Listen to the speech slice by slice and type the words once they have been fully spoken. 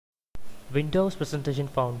Windows Presentation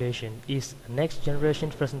Foundation is a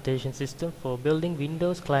next-generation presentation system for building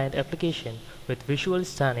Windows client application with visually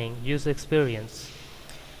stunning user experience.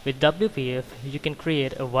 With WPF, you can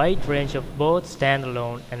create a wide range of both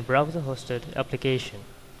standalone and browser-hosted applications.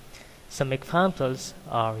 Some examples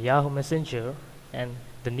are Yahoo Messenger and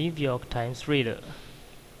the New York Times Reader.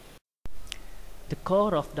 The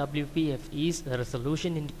core of WPF is a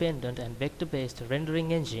resolution-independent and vector-based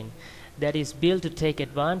rendering engine that is built to take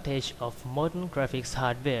advantage of modern graphics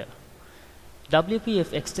hardware.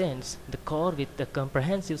 WPF extends the core with a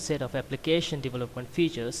comprehensive set of application development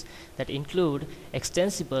features that include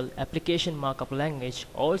extensible application markup language,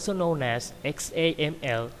 also known as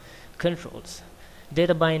XAML, controls,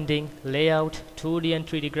 data binding, layout, 2D and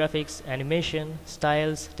 3D graphics, animation,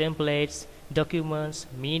 styles, templates, documents,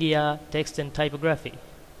 media, text and typography.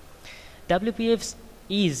 WPF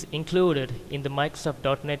is included in the Microsoft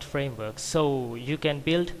 .NET framework, so you can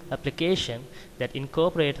build applications that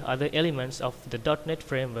incorporate other elements of the .NET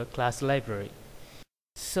framework class library.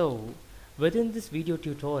 So, within this video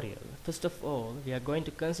tutorial, first of all, we are going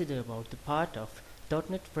to consider about the part of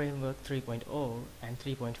 .NET Framework 3.0 and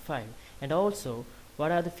 3.5, and also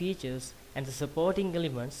what are the features and the supporting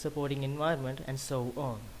elements, supporting environment, and so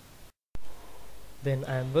on. Then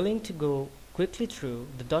I am willing to go quickly through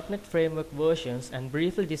the .NET Framework versions and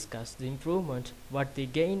briefly discuss the improvement what they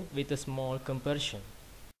gain with a small comparison.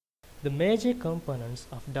 The major components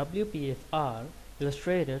of WPF are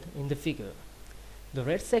illustrated in the figure. The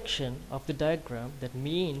red section of the diagram, that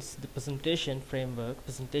means the presentation framework,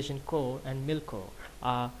 presentation core and mill core,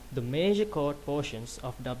 are the major core portions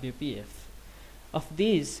of WPF. Of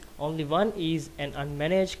these, only one is an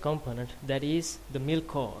unmanaged component, that is the mill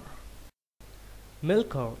core. Mill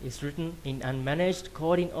core is written in unmanaged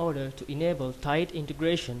code in order to enable tight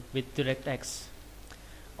integration with DirectX.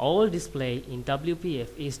 All display in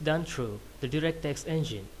WPF is done through the DirectX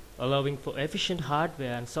engine, allowing for efficient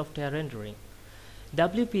hardware and software rendering.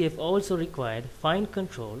 WPF also required fine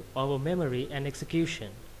control over memory and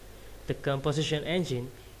execution. The composition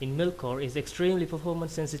engine in mill core is extremely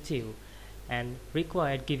performance sensitive and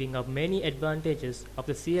required giving up many advantages of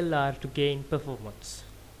the CLR to gain performance.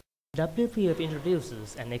 WPF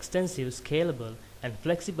introduces an extensive, scalable, and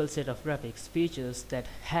flexible set of graphics features that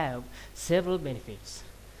have several benefits.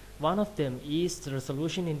 One of them is the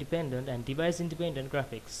resolution-independent and device-independent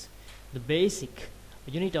graphics. The basic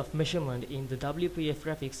unit of measurement in the WPF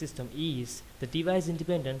graphics system is the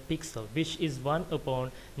device-independent pixel, which is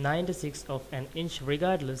 1/96 of an inch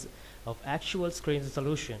regardless of actual screen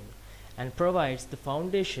resolution, and provides the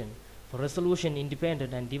foundation for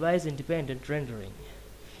resolution-independent and device-independent rendering.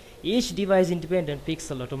 Each device-independent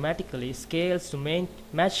pixel automatically scales to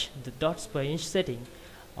match the dots per inch setting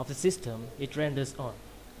of the system it renders on.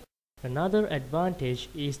 Another advantage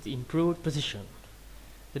is the improved precision.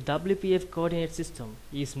 The WPF coordinate system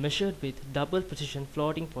is measured with double precision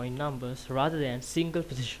floating point numbers rather than single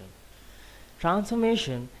precision.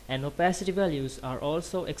 Transformation and opacity values are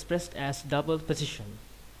also expressed as double precision.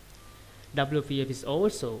 WPF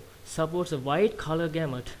also supports a wide color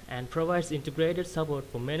gamut and provides integrated support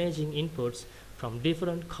for managing inputs from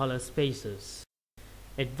different color spaces.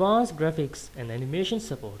 Advanced graphics and animation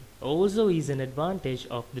support also is an advantage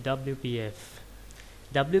of the WPF.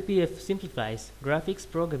 WPF simplifies graphics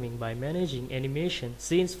programming by managing animation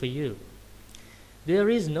scenes for you. There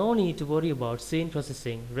is no need to worry about scene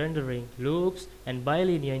processing, rendering, loops, and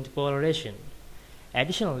bilinear interpolation.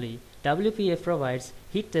 Additionally, WPF provides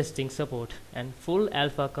heat testing support and full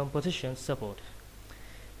alpha composition support.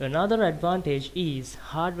 Another advantage is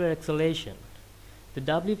hardware acceleration. The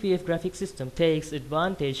WPF graphics system takes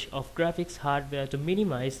advantage of graphics hardware to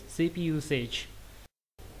minimize CPU usage.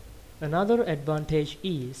 Another advantage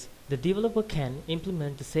is the developer can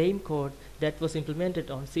implement the same code that was implemented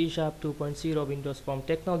on C# 2.0 Windows Form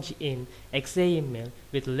technology in XAML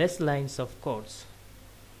with less lines of codes.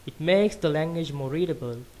 It makes the language more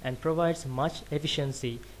readable and provides much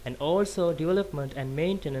efficiency, and also development and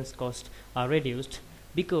maintenance costs are reduced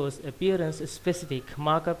because appearance-specific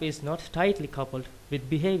markup is not tightly coupled with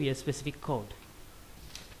behavior-specific code.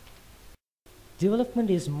 Development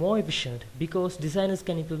is more efficient because designers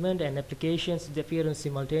can implement an application's appearance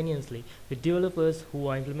simultaneously with developers who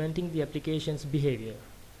are implementing the application's behavior.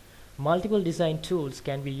 Multiple design tools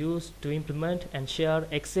can be used to implement and share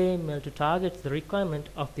XAML to target the requirement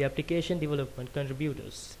of the application development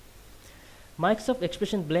contributors. Microsoft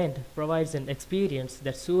Expression Blend provides an experience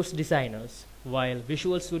that suits designers, while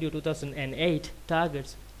Visual Studio 2008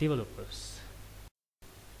 targets developers.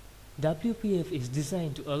 WPF is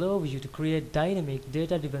designed to allow you to create dynamic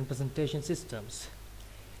data-driven presentation systems.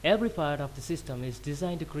 Every part of the system is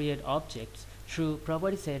designed to create objects through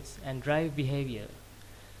property sets and drive behavior.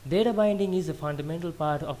 Data binding is a fundamental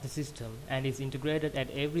part of the system and is integrated at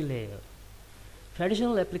every layer.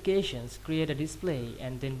 Traditional applications create a display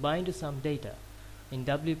and then bind to some data. In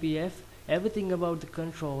WPF, everything about the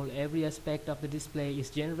control, every aspect of the display is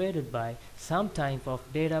generated by some type of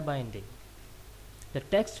data binding. The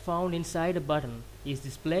text found inside a button is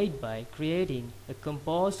displayed by creating a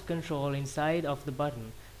composed control inside of the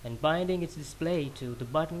button and binding its display to the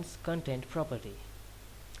button's content property.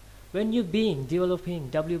 When you've been developing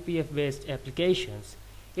WPF-based applications,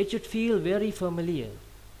 it should feel very familiar.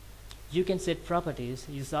 You can set properties,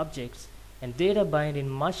 use objects, and data bind in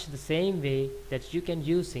much the same way that you can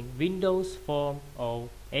using Windows Form or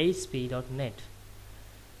ASP.NET.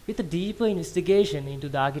 With a deeper investigation into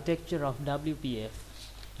the architecture of WPF,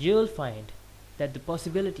 you will find that the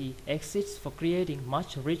possibility exists for creating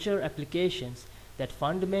much richer applications that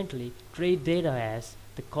fundamentally treat data as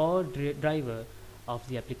the core driver of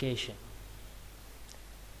the application.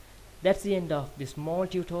 That's the end of this small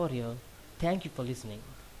tutorial. Thank you for listening.